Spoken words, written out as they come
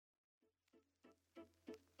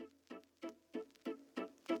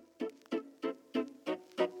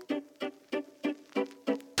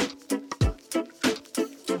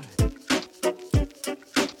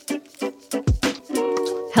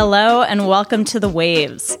Hello and welcome to The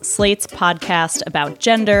Waves, Slate's podcast about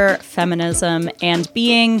gender, feminism, and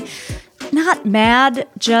being not mad,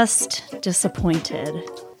 just disappointed.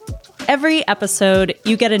 Every episode,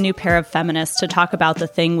 you get a new pair of feminists to talk about the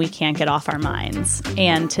thing we can't get off our minds.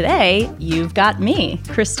 And today, you've got me,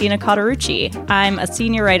 Christina Cauterucci. I'm a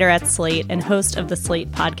senior writer at Slate and host of the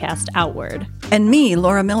Slate podcast Outward. And me,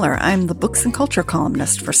 Laura Miller. I'm the books and culture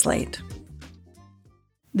columnist for Slate.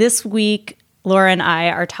 This week, Laura and I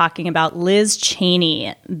are talking about Liz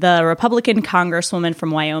Cheney, the Republican congresswoman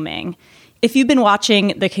from Wyoming. If you've been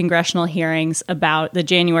watching the congressional hearings about the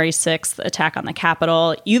January 6th attack on the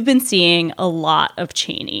Capitol, you've been seeing a lot of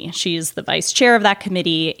Cheney. She's the vice chair of that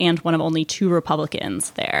committee and one of only two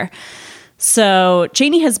Republicans there. So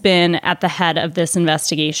Cheney has been at the head of this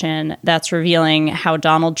investigation that's revealing how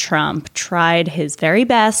Donald Trump tried his very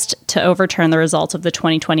best to overturn the results of the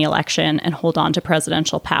 2020 election and hold on to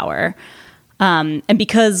presidential power. And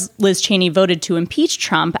because Liz Cheney voted to impeach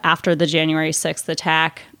Trump after the January 6th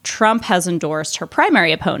attack, Trump has endorsed her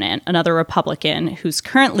primary opponent, another Republican, who's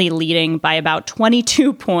currently leading by about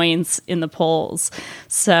 22 points in the polls.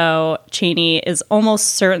 So Cheney is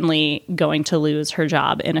almost certainly going to lose her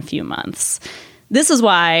job in a few months. This is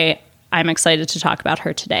why I'm excited to talk about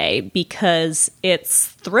her today, because it's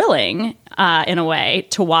thrilling, in a way,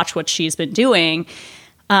 to watch what she's been doing.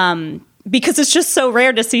 Because it's just so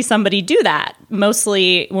rare to see somebody do that.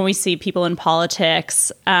 Mostly when we see people in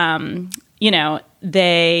politics,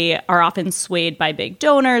 they are often swayed by big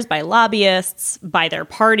donors, by lobbyists, by their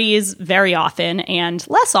parties very often, and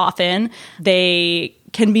less often they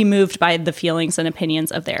can be moved by the feelings and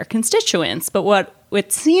opinions of their constituents. But what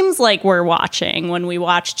it seems like we're watching when we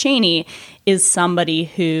watch Cheney is somebody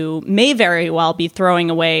who may very well be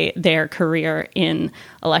throwing away their career in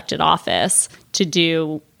elected office to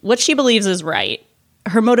do what she believes is right.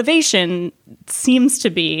 Her motivation seems to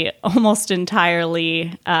be almost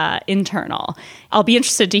entirely internal. I'll be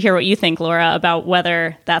interested to hear what you think, Laura, about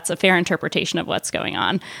whether that's a fair interpretation of what's going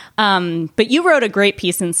on. But you wrote a great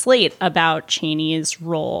piece in Slate about Cheney's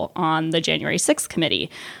role on the January 6th committee.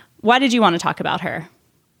 Why did you want to talk about her?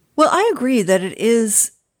 Well, I agree that it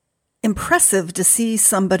is impressive to see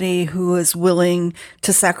somebody who is willing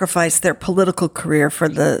to sacrifice their political career for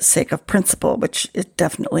the sake of principle, which it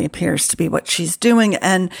definitely appears to be what she's doing.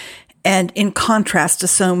 And in contrast to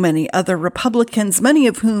so many other Republicans, many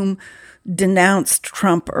of whom denounced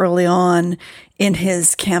Trump early on in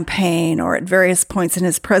his campaign or at various points in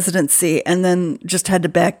his presidency, and then just had to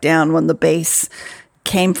back down when the base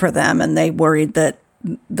came for them and they worried that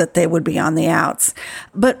they would be on the outs.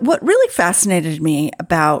 But what really fascinated me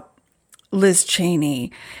about Liz Cheney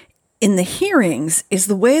in the hearings is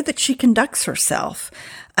the way that she conducts herself,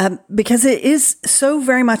 because it is so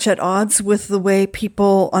very much at odds with the way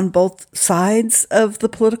people on both sides of the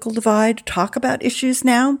political divide talk about issues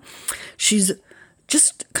now. She's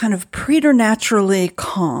just kind of preternaturally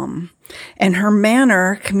calm, and her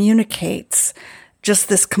manner communicates just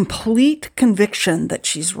this complete conviction that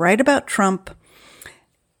she's right about Trump.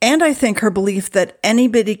 And I think her belief that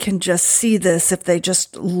anybody can just see this if they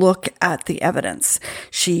just look at the evidence.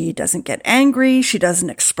 She doesn't get angry. She doesn't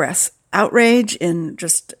express outrage in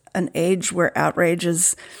just an age where outrage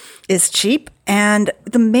is cheap. And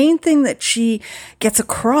the main thing that she gets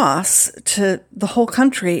across to the whole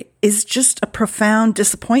country is just a profound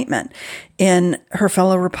disappointment in her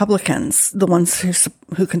fellow Republicans, the ones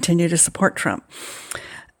who continue to support Trump,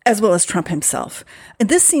 as well as Trump himself. And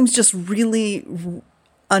this seems just really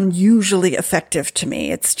unusually effective to me.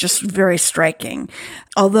 It's just very striking.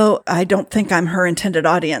 Although I don't think I'm her intended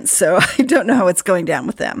audience, so I don't know how it's going down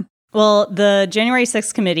with them. Well, the January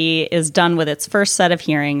 6th committee is done with its first set of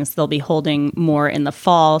hearings. They'll be holding more in the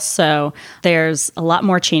fall, so there's a lot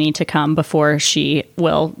more Cheney to come before she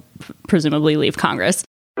will presumably leave Congress.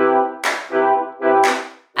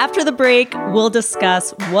 After the break, we'll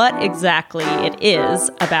discuss what exactly it is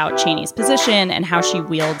about Cheney's position and how she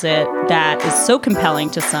wields it that is so compelling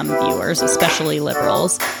to some viewers, especially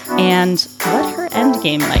liberals, and what her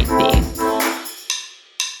endgame might be.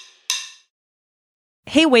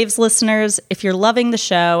 Hey, Waves listeners, if you're loving the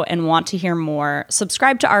show and want to hear more,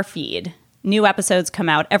 subscribe to our feed. New episodes come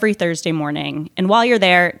out every Thursday morning. And while you're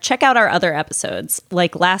there, check out our other episodes,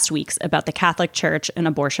 like last week's about the Catholic Church and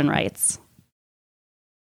abortion rights.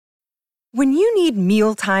 When you need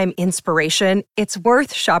mealtime inspiration, it's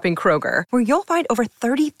worth shopping Kroger, where you'll find over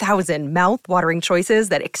 30,000 mouth-watering choices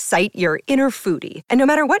that excite your inner foodie. And no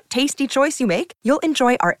matter what tasty choice you make, you'll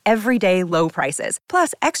enjoy our everyday low prices,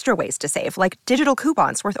 plus extra ways to save, like digital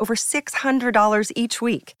coupons worth over $600 each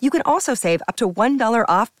week. You can also save up to $1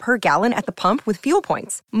 off per gallon at the pump with fuel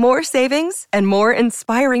points. More savings and more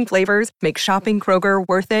inspiring flavors make shopping Kroger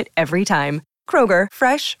worth it every time. Kroger,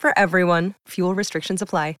 fresh for everyone. Fuel restrictions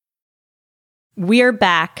apply. We're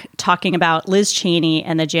back talking about Liz Cheney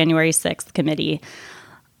and the January 6th committee.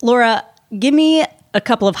 Laura, give me a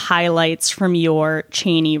couple of highlights from your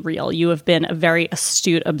Cheney reel. You have been a very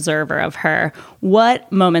astute observer of her. What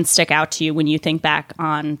moments stick out to you when you think back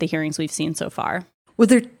on the hearings we've seen so far? Well,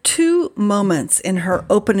 there are two moments in her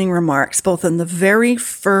opening remarks, both in the very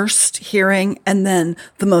first hearing and then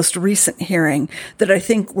the most recent hearing, that I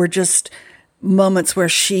think were just moments where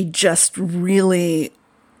she just really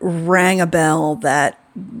rang a bell that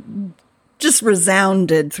just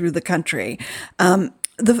resounded through the country. In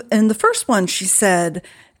the first one, she said,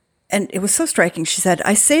 and it was so striking, she said,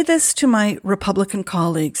 "I say this to my Republican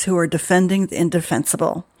colleagues who are defending the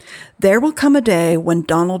indefensible. There will come a day when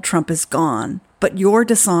Donald Trump is gone, but your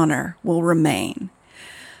dishonor will remain."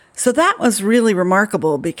 So that was really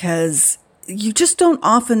remarkable because you just don't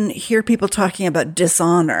often hear people talking about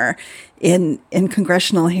dishonor in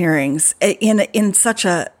congressional hearings in such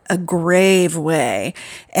a grave way.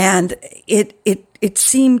 And it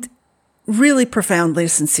seemed really profoundly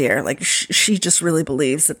sincere. Like she just really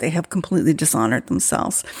believes that they have completely dishonored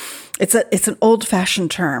themselves. It's an old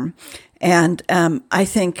fashioned term. And I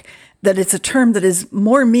think that it's a term that is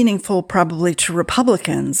more meaningful probably to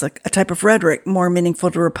Republicans, like a type of rhetoric more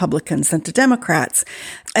meaningful to Republicans than to Democrats,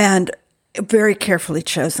 and very carefully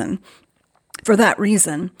chosen for that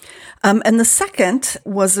reason. And the second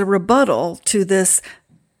was a rebuttal to this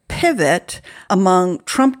pivot among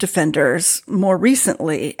Trump defenders more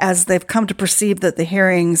recently, as they've come to perceive that the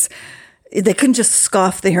hearings, they couldn't just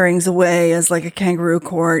scoff the hearings away as like a kangaroo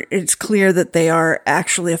court. It's clear that they are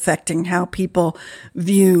actually affecting how people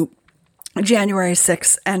view January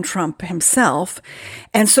 6th and Trump himself.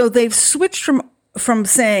 And so they've switched from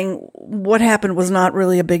saying what happened was not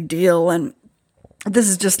really a big deal and this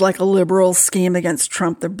is just like a liberal scheme against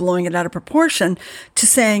Trump, they're blowing it out of proportion, to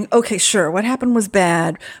saying, okay, sure, what happened was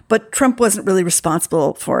bad, but Trump wasn't really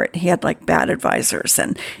responsible for it. He had like bad advisors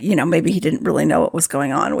and, maybe he didn't really know what was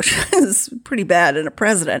going on, which is pretty bad in a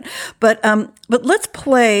president. But let's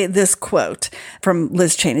play this quote from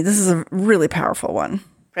Liz Cheney. This is a really powerful one.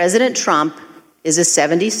 President Trump is a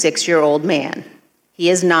 76-year-old man.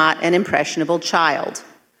 He is not an impressionable child.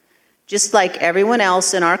 Just like everyone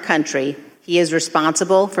else in our country, he is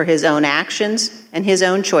responsible for his own actions and his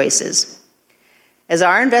own choices. As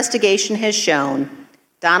our investigation has shown,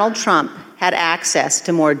 Donald Trump had access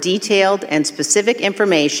to more detailed and specific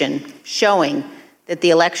information showing that the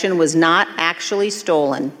election was not actually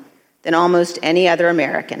stolen than almost any other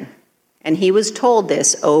American. And he was told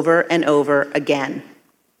this over and over again.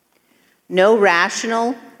 No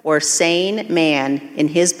rational or sane man in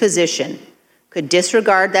his position could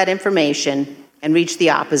disregard that information and reach the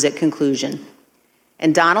opposite conclusion.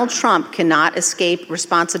 And Donald Trump cannot escape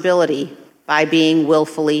responsibility by being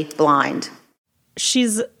willfully blind.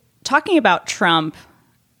 She's talking about Trump,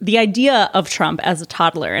 the idea of Trump as a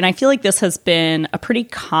toddler. And I feel like this has been a pretty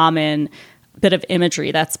common bit of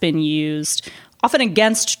imagery that's been used often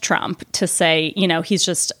against Trump to say, he's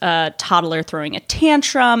just a toddler throwing a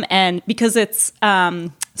tantrum. And because it's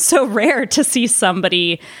so rare to see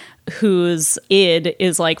somebody whose id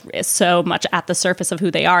is like so much at the surface of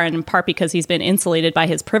who they are, and in part because he's been insulated by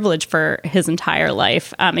his privilege for his entire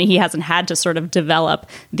life. And he hasn't had to sort of develop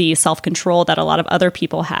the self-control that a lot of other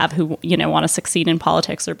people have who, want to succeed in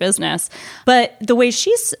politics or business. But the way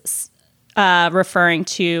she's referring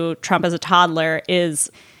to Trump as a toddler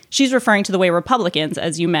is she's referring to the way Republicans,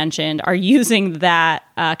 as you mentioned, are using that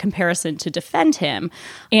comparison to defend him.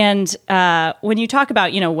 And when you talk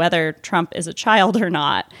about, whether Trump is a child or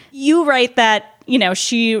not, you write that,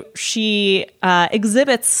 she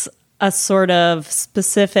exhibits a sort of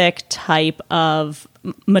specific type of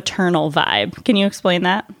maternal vibe. Can you explain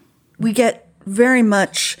that? We get very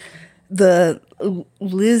much the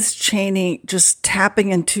Liz Cheney just tapping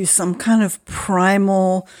into some kind of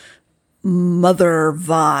primal mother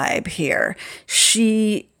vibe here.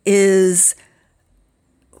 She is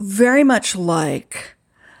very much like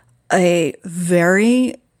a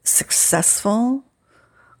very successful,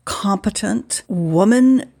 competent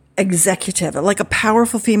woman executive, like a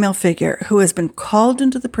powerful female figure who has been called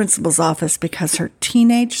into the principal's office because her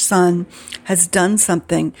teenage son has done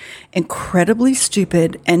something incredibly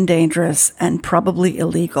stupid and dangerous and probably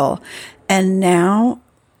illegal. And now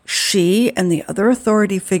she and the other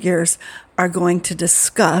authority figures are going to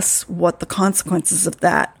discuss what the consequences of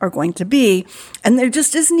that are going to be. And there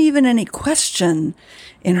just isn't even any question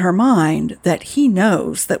in her mind that he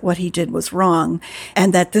knows that what he did was wrong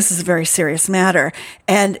and that this is a very serious matter.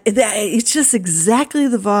 And it's just exactly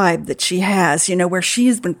the vibe that she has, where she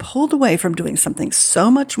has been pulled away from doing something so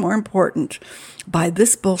much more important by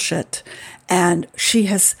this bullshit. And she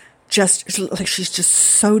has she's just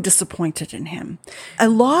so disappointed in him. A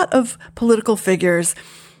lot of political figures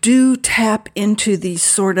do tap into these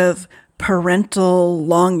sort of parental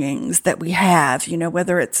longings that we have,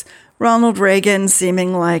 whether it's Ronald Reagan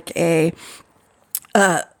seeming like a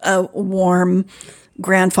warm,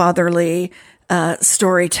 grandfatherly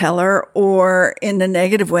storyteller, or in a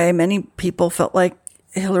negative way, many people felt like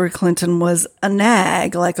Hillary Clinton was a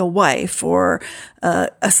nag, like a wife, or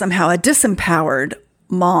somehow a disempowered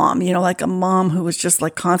mom, like a mom who was just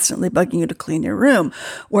like constantly bugging you to clean your room.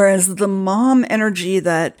 Whereas the mom energy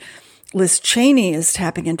that Liz Cheney is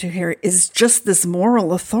tapping into here is just this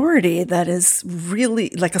moral authority that is really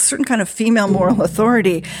like a certain kind of female moral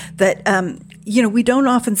authority that, we don't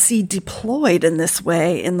often see deployed in this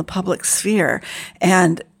way in the public sphere.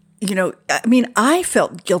 And I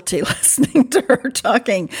felt guilty listening to her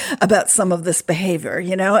talking about some of this behavior,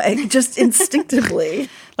 just instinctively.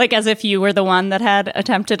 Like as if you were the one that had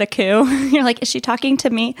attempted a coup. You're like, is she talking to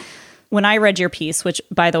me? When I read your piece, which,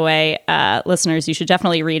 by the way, listeners, you should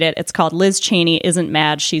definitely read it. It's called Liz Cheney Isn't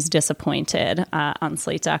Mad, She's Disappointed on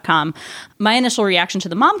Slate.com. My initial reaction to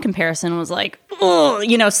the mom comparison was like,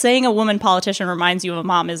 oh, saying a woman politician reminds you of a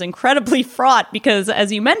mom is incredibly fraught because,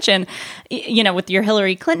 as you mentioned, with your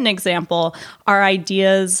Hillary Clinton example, our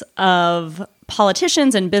ideas of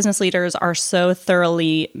politicians and business leaders are so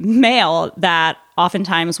thoroughly male that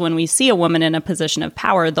oftentimes when we see a woman in a position of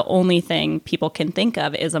power, the only thing people can think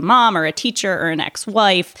of is a mom or a teacher or an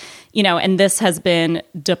ex-wife, and this has been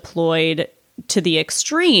deployed to the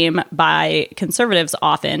extreme by conservatives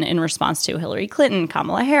often in response to Hillary Clinton,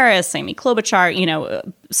 Kamala Harris, Amy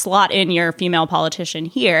Klobuchar, slot in your female politician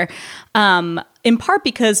here, in part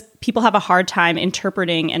because people have a hard time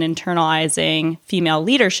interpreting and internalizing female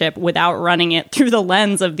leadership without running it through the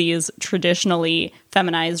lens of these traditionally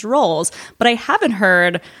feminized roles. But I haven't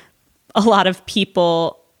heard a lot of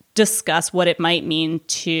people discuss what it might mean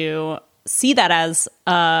to see that as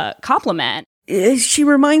a compliment. She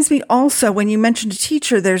reminds me also, when you mentioned a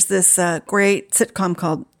teacher, there's this great sitcom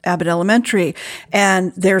called Abbott Elementary,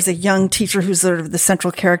 and there's a young teacher who's sort of the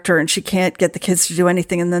central character, and she can't get the kids to do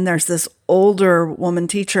anything. And then there's this older woman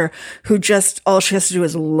teacher who just, all she has to do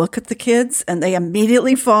is look at the kids, and they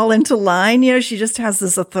immediately fall into line. She just has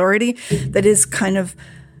this authority that is kind of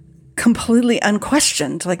completely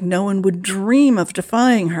unquestioned, like no one would dream of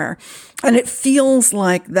defying her. And it feels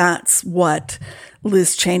like that's what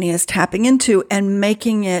Liz Cheney is tapping into and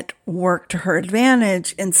making it work to her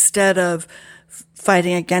advantage instead of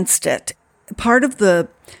fighting against it. Part of the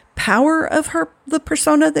power of the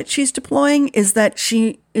persona that she's deploying is that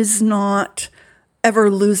she is not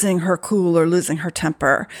ever losing her cool or losing her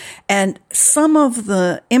temper. And some of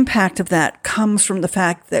the impact of that comes from the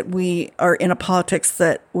fact that we are in a politics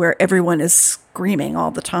where everyone is screaming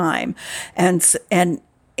all the time. And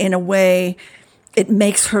in a way, it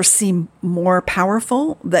makes her seem more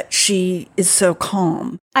powerful that she is so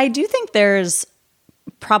calm. I do think there's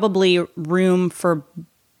probably room for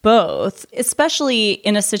both, especially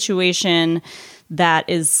in a situation that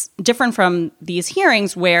is different from these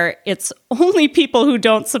hearings where it's only people who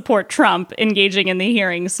don't support Trump engaging in the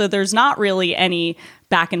hearings. So there's not really any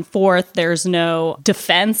back and forth. There's no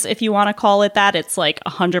defense, if you want to call it that. It's like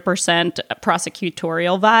 100%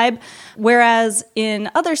 prosecutorial vibe. Whereas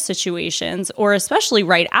in other situations, or especially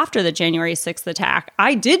right after the January 6th attack,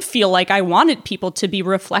 I did feel like I wanted people to be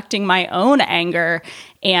reflecting my own anger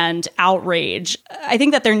and outrage. I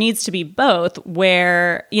think that there needs to be both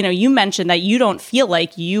where, you mentioned that you don't feel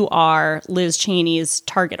like you are Liz Cheney's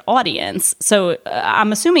target audience. So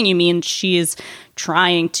I'm assuming you mean she's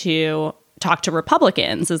trying to talk to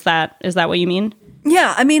Republicans. Is that what you mean?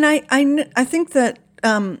 Yeah. I mean, I think that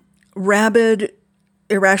rabid,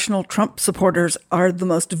 irrational Trump supporters are the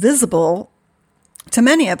most visible to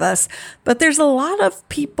many of us, but there's a lot of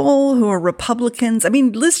people who are Republicans. I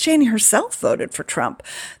mean, Liz Cheney herself voted for Trump.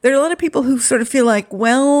 There are a lot of people who sort of feel like,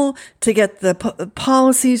 well, to get the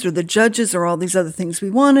policies or the judges or all these other things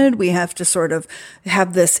we wanted, we have to sort of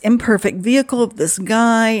have this imperfect vehicle of this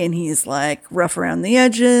guy, and he's like rough around the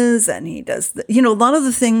edges, and he does, a lot of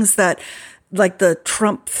the things that like the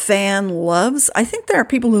Trump fan loves. I think there are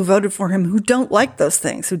people who voted for him who don't like those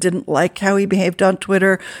things, who didn't like how he behaved on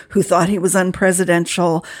Twitter, who thought he was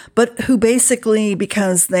unpresidential, but who basically,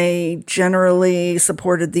 because they generally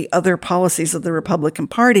supported the other policies of the Republican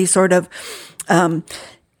Party, sort of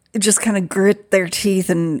just kind of grit their teeth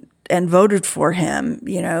and voted for him,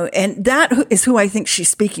 and that is who I think she's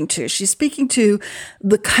speaking to. She's speaking to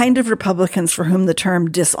the kind of Republicans for whom the term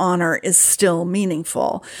dishonor is still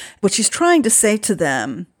meaningful. What she's trying to say to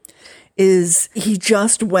them is he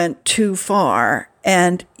just went too far,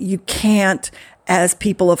 and you can't, as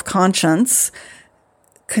people of conscience,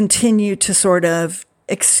 continue to sort of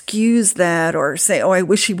excuse that or say, oh, I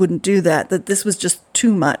wish he wouldn't do that this was just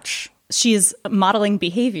too much. She's modeling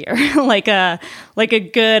behavior like a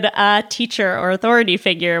good teacher or authority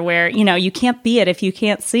figure where, you can't be it if you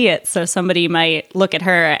can't see it. So somebody might look at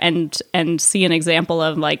her and see an example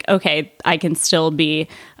of like, okay, I can still be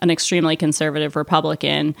an extremely conservative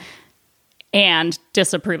Republican and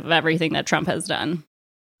disapprove of everything that Trump has done.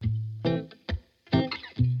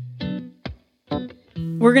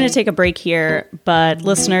 We're going to take a break here, but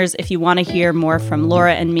listeners, if you want to hear more from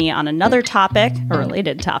Laura and me on another topic, a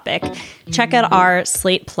related topic, check out our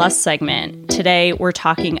Slate Plus segment. Today, we're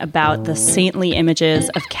talking about the saintly images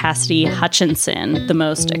of Cassidy Hutchinson, the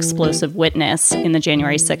most explosive witness in the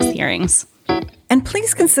January 6th hearings. And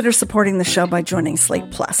please consider supporting the show by joining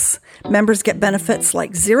Slate Plus. Members get benefits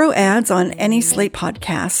like 0 ads on any Slate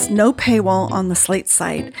podcasts, no paywall on the Slate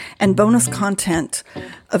site, and bonus content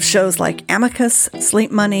of shows like Amicus,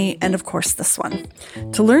 Slate Money, and of course this one.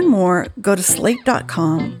 To learn more, go to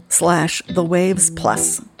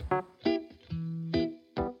slate.com/thewavesplus.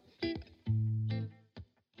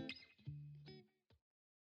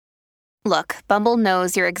 Look, Bumble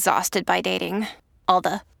knows you're exhausted by dating. All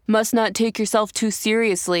the must not take yourself too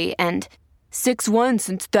seriously, and 6'1"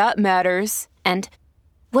 since that matters, and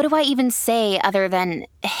what do I even say other than,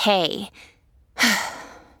 hey?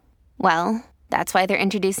 Well, that's why they're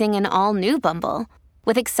introducing an all-new Bumble,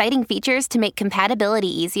 with exciting features to make compatibility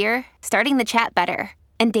easier, starting the chat better,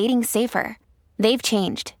 and dating safer. They've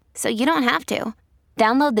changed, so you don't have to.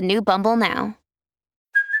 Download the new Bumble now.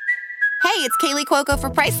 Hey, it's Kaylee Cuoco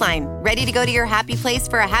for Priceline. Ready to go to your happy place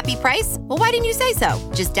for a happy price? Well, why didn't you say so?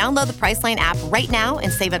 Just download the Priceline app right now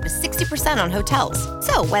and save up to 60% on hotels.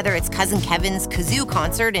 So whether it's Cousin Kevin's Kazoo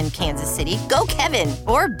Concert in Kansas City, go Kevin,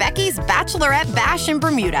 or Becky's Bachelorette Bash in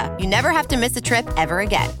Bermuda, you never have to miss a trip ever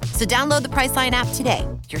again. So download the Priceline app today.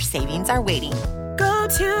 Your savings are waiting. Go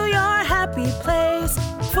to your happy place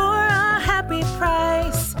for a happy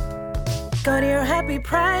price. Go to your happy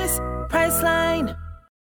price, Priceline.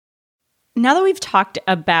 Now that we've talked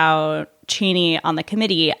about Cheney on the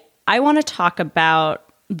committee, I want to talk about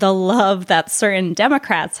the love that certain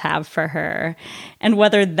Democrats have for her and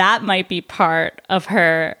whether that might be part of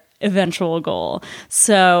her eventual goal.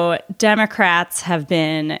 So Democrats have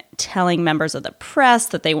been telling members of the press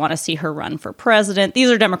that they want to see her run for president. These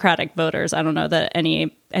are Democratic voters. I don't know that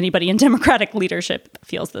anybody in Democratic leadership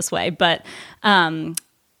feels this way, but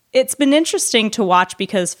it's been interesting to watch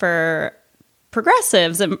because for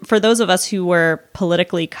progressives, and for those of us who were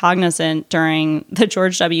politically cognizant during the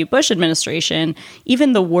George W. Bush administration,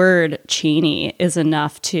 even the word Cheney is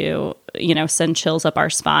enough to, send chills up our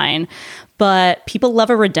spine. But people love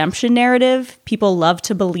a redemption narrative. People love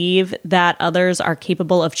to believe that others are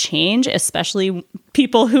capable of change, especially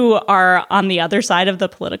people who are on the other side of the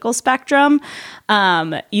political spectrum.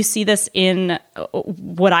 You see this in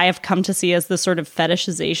what I have come to see as the sort of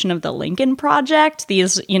fetishization of the Lincoln Project.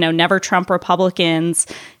 These, never Trump Republicans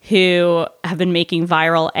who have been making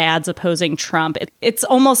viral ads opposing Trump. It's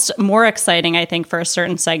almost more exciting, I think, for a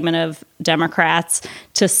certain segment of Democrats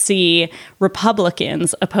to see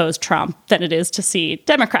Republicans oppose Trump than it is to see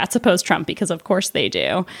Democrats oppose Trump, because of course they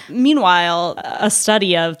do. Meanwhile, a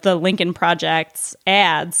study of the Lincoln Project's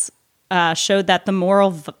ads showed that the more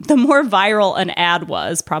viral an ad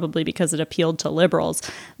was, probably because it appealed to liberals,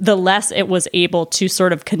 the less it was able to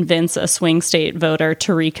sort of convince a swing state voter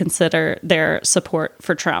to reconsider their support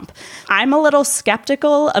for Trump. I'm a little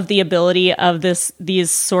skeptical of the ability of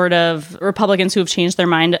these sort of Republicans who have changed their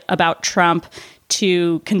mind about Trump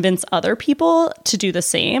to convince other people to do the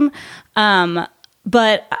same.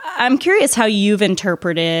 But I'm curious how you've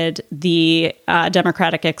interpreted the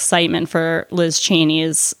Democratic excitement for Liz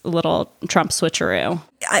Cheney's little Trump switcheroo.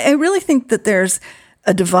 I really think that there's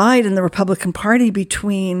a divide in the Republican Party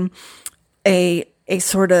between a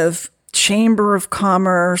sort of chamber of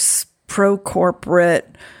commerce,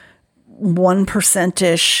 pro-corporate,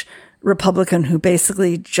 1%-ish Republican who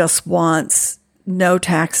basically just wants no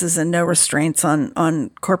taxes and no restraints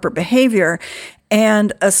on corporate behavior,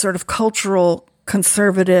 and a sort of cultural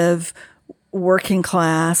conservative working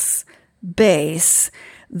class base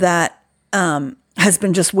that has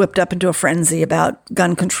been just whipped up into a frenzy about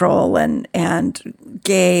gun control and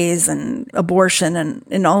gays and abortion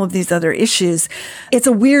and all of these other issues. It's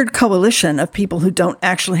a weird coalition of people who don't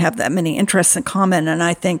actually have that many interests in common. And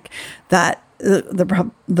I think that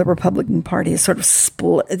the Republican Party is sort of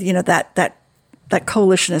split, that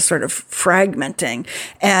coalition is sort of fragmenting.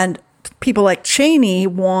 And people like Cheney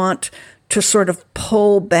want to sort of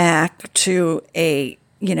pull back to a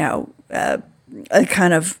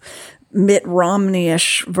kind of Mitt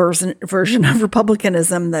Romney-ish version of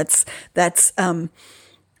republicanism that's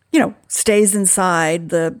stays inside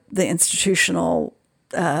the institutional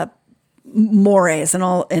mores and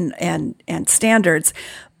all and standards,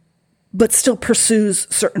 but still pursues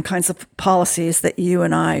certain kinds of policies that you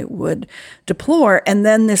and I would deplore. And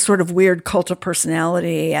then this sort of weird cult of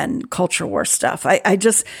personality and culture war stuff. I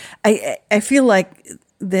feel like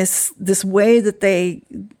this way that they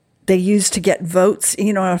use to get votes,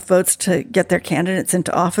 votes to get their candidates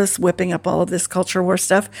into office, whipping up all of this culture war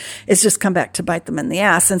stuff, is just come back to bite them in the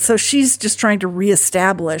ass. And so she's just trying to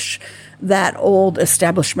reestablish that old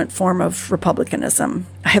establishment form of republicanism.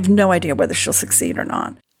 I have no idea whether she'll succeed or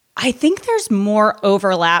not. I think there's more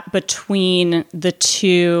overlap between the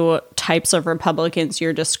two types of Republicans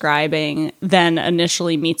you're describing than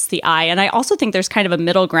initially meets the eye. And I also think there's kind of a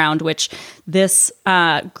middle ground, which this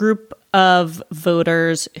group of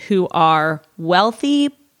voters who are wealthy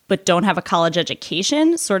but don't have a college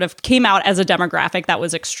education sort of came out as a demographic that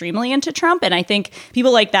was extremely into Trump. And I think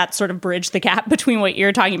people like that sort of bridge the gap between what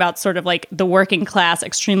you're talking about, sort of like the working class,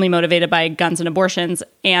 extremely motivated by guns and abortions,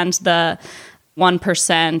 and the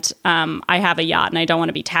 1%, I have a yacht and I don't want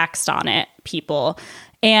to be taxed on it, people.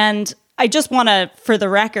 And I just want to, for the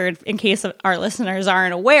record, in case our listeners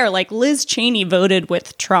aren't aware, like Liz Cheney voted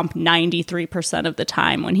with Trump 93% of the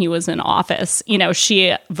time when he was in office.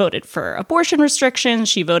 She voted for abortion restrictions.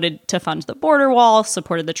 She voted to fund the border wall,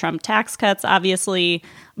 supported the Trump tax cuts, obviously,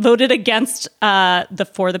 voted against the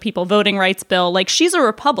For the People voting rights bill. Like, she's a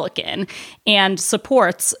Republican and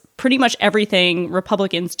supports pretty much everything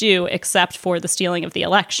Republicans do except for the stealing of the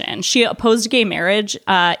election. She opposed gay marriage,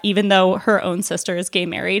 even though her own sister is gay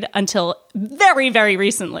married, until very, very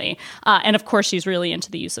recently. And of course, she's really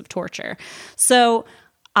into the use of torture. So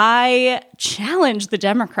I challenge the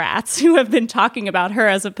Democrats who have been talking about her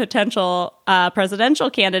as a potential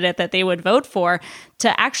presidential candidate that they would vote for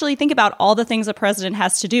to actually think about all the things a president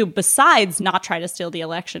has to do besides not try to steal the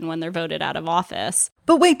election when they're voted out of office.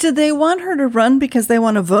 But wait, do they want her to run because they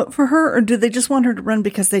want to vote for her, or do they just want her to run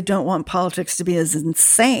because they don't want politics to be as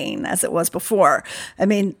insane as it was before? I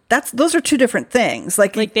mean, those are two different things.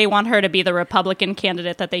 Like they want her to be the Republican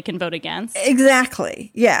candidate that they can vote against.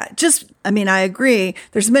 Exactly. Yeah. I agree.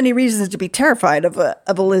 There's many reasons to be terrified of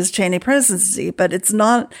a Liz Cheney presidency, but it's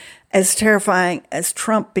not as terrifying as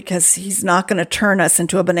Trump because he's not going to turn us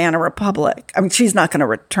into a banana republic. I mean, she's not going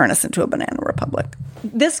to turn us into a banana republic.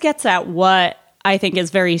 This gets at what I think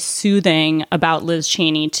is very soothing about Liz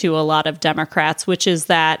Cheney to a lot of Democrats, which is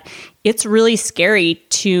that it's really scary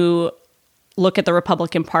to look at the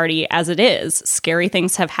Republican Party as it is. Scary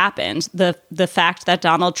things have happened. The fact that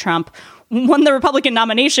Donald Trump won the Republican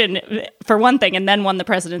nomination, for one thing, and then won the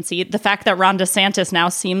presidency. The fact that Ron DeSantis now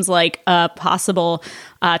seems like a possible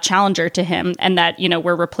challenger to him, and that,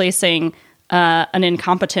 we're replacing an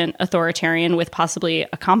incompetent authoritarian with possibly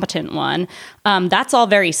a competent one. That's all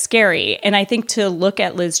very scary. And I think to look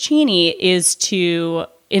at Liz Cheney is to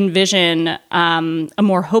envision a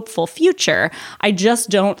more hopeful future. I just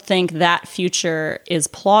don't think that future is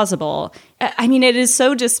plausible. I mean, it is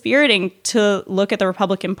so dispiriting to look at the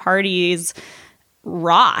Republican Party's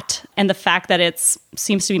rot and the fact that it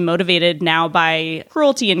seems to be motivated now by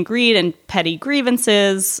cruelty and greed and petty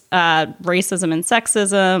grievances, racism and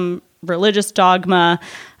sexism, religious dogma.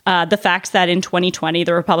 The fact that in 2020,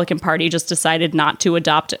 the Republican Party just decided not to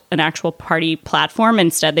adopt an actual party platform.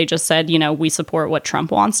 Instead, they just said, we support what Trump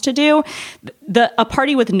wants to do. A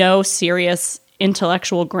party with no serious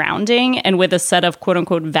intellectual grounding and with a set of quote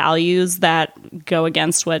unquote values that go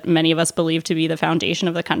against what many of us believe to be the foundation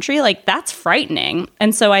of the country, like, that's frightening.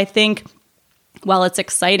 And so I think while it's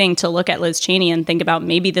exciting to look at Liz Cheney and think about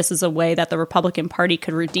maybe this is a way that the Republican Party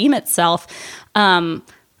could redeem itself, I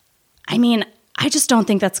mean, I just don't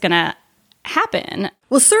think that's going to happen.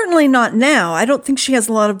 Well, certainly not now. I don't think she has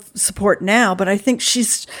a lot of support now, but I think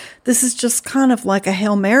this is just kind of like a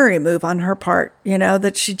Hail Mary move on her part,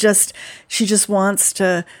 that she just wants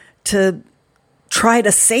to try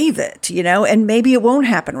to save it, and maybe it won't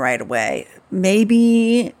happen right away.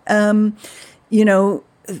 Maybe, the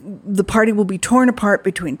party will be torn apart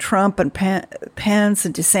between Trump and Pence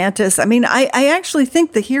and DeSantis. I mean, I actually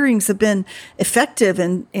think the hearings have been effective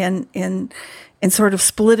in sort of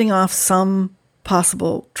splitting off some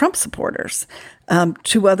possible Trump supporters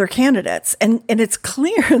to other candidates. And it's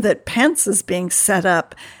clear that Pence is being set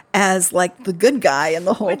up as like the good guy in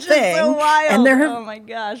the whole Which thing. Is so wild. And oh my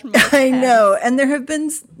gosh. I know. And there have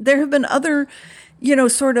been other,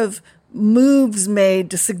 sort of moves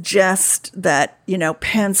made to suggest that,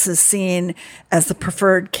 Pence is seen as the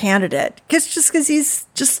preferred candidate. Because he's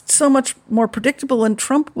just so much more predictable. And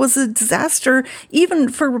Trump was a disaster, even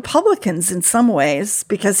for Republicans in some ways,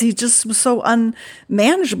 because he just was so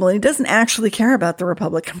unmanageable. He doesn't actually care about the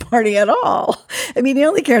Republican Party at all. I mean, he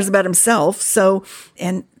only cares about himself. So,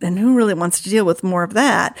 and who really wants to deal with more of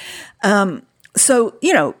that? So,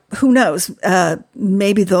 who knows?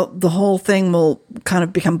 Maybe the whole thing will kind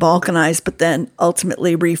of become balkanized, but then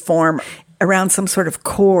ultimately reform around some sort of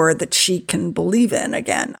core that she can believe in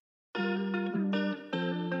again.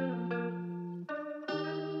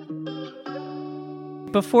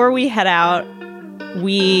 Before we head out,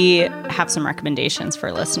 we have some recommendations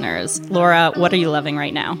for listeners. Laura, what are you loving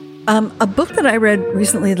right now? A book that I read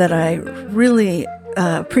recently that I really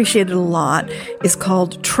appreciated a lot is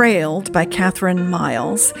called Trailed by Catherine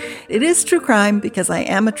Miles. It is true crime because I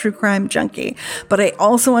am a true crime junkie, but I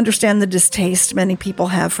also understand the distaste many people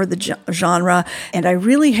have for the genre. And I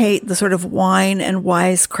really hate the sort of whine and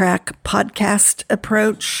wisecrack podcast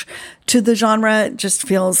approach to the genre. It just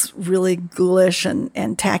feels really ghoulish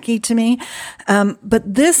and tacky to me.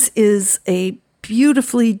 But this is a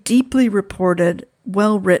beautifully, deeply reported,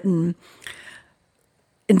 well-written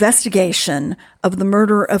investigation of the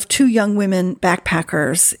murder of two young women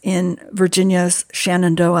backpackers in Virginia's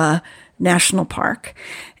Shenandoah National Park.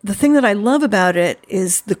 The thing that I love about it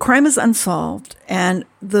is the crime is unsolved, and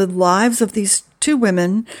the lives of these two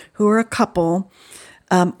women, who are a couple,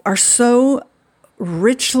 are so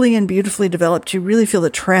richly and beautifully developed. You really feel the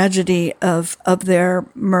tragedy of their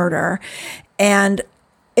murder. And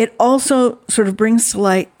it also sort of brings to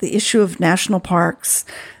light the issue of national parks,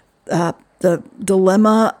 the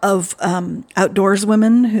dilemma of outdoors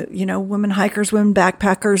women, who, women hikers, women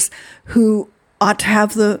backpackers, who ought to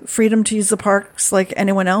have the freedom to use the parks like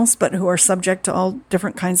anyone else, but who are subject to all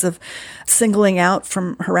different kinds of singling out,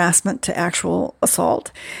 from harassment to actual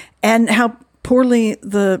assault, and how poorly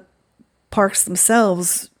the parks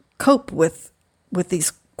themselves cope with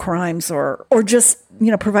these crimes, or just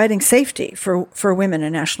providing safety for women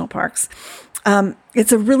in national parks.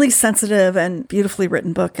 It's a really sensitive and beautifully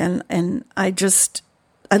written book, and I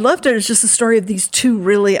loved it. It's just a story of these two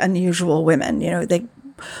really unusual women. They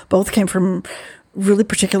both came from really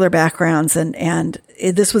particular backgrounds, and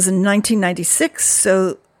this was in 1996,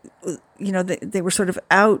 so they were sort of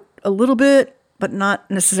out a little bit, but not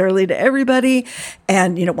necessarily to everybody.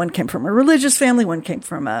 And one came from a religious family, one came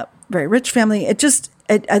from a very rich family.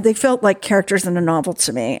 They felt like characters in a novel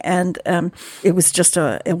to me, and it was just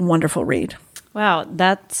a wonderful read. Wow,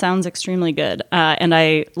 that sounds extremely good. And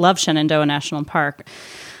I love Shenandoah National Park.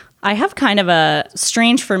 I have kind of a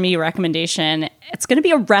strange for me recommendation. It's going to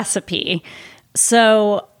be a recipe.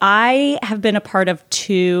 So I have been a part of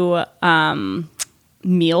two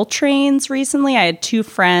meal trains recently. I had two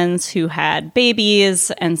friends who had babies.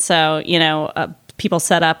 And so, people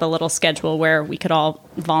set up a little schedule where we could all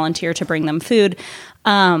volunteer to bring them food.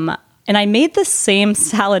 And I made the same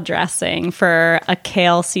salad dressing for a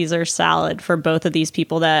kale Caesar salad for both of these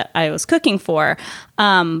people that I was cooking for.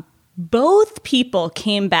 Both people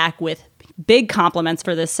came back with big compliments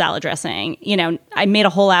for this salad dressing. I made a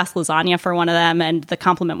whole ass lasagna for one of them, and the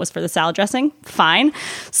compliment was for the salad dressing. Fine.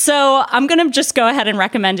 So I'm going to just go ahead and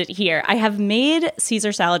recommend it here. I have made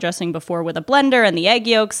Caesar salad dressing before with a blender and the egg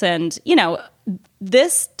yolks, and,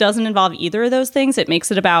 this doesn't involve either of those things. It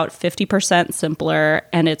makes it about 50% simpler,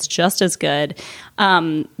 and it's just as good.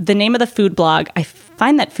 The name of the food blog, I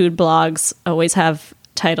find that food blogs always have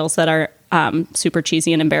titles that are super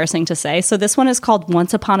cheesy and embarrassing to say. So this one is called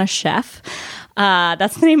Once Upon a Chef.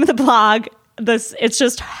 That's the name of the blog. It's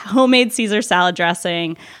just homemade Caesar salad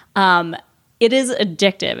dressing. It is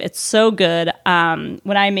addictive. It's so good.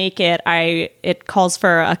 When I make it, it calls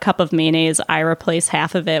for a cup of mayonnaise. I replace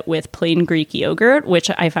half of it with plain Greek yogurt,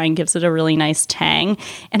 which I find gives it a really nice tang.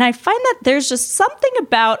 And I find that there's just something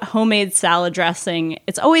about homemade salad dressing.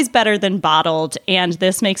 It's always better than bottled, and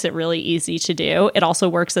this makes it really easy to do. It also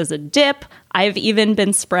works as a dip. I've even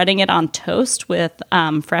been spreading it on toast with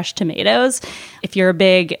fresh tomatoes. If you're a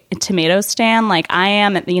big tomato stan like I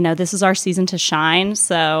am, this is our season to shine.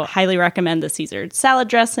 So highly recommend the Caesar salad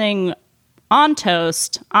dressing on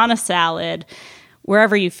toast, on a salad,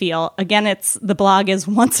 wherever you feel. Again, the blog is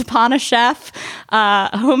Once Upon a Chef,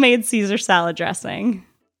 homemade Caesar salad dressing.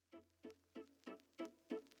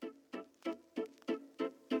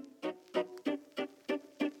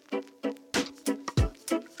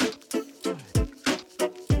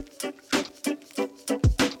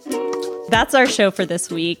 That's our show for this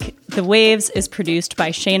week. The Waves is produced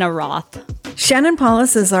by Shayna Roth. Shannon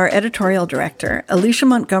Paulus is our editorial director. Alicia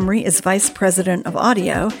Montgomery is vice president of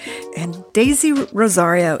audio. And Daisy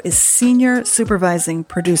Rosario is senior supervising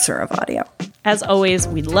producer of audio. As always,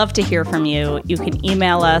 we'd love to hear from you. You can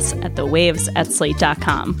email us at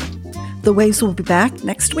thewaves@slate.com. The Waves will be back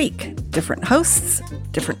next week. Different hosts,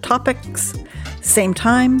 different topics, same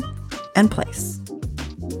time and place.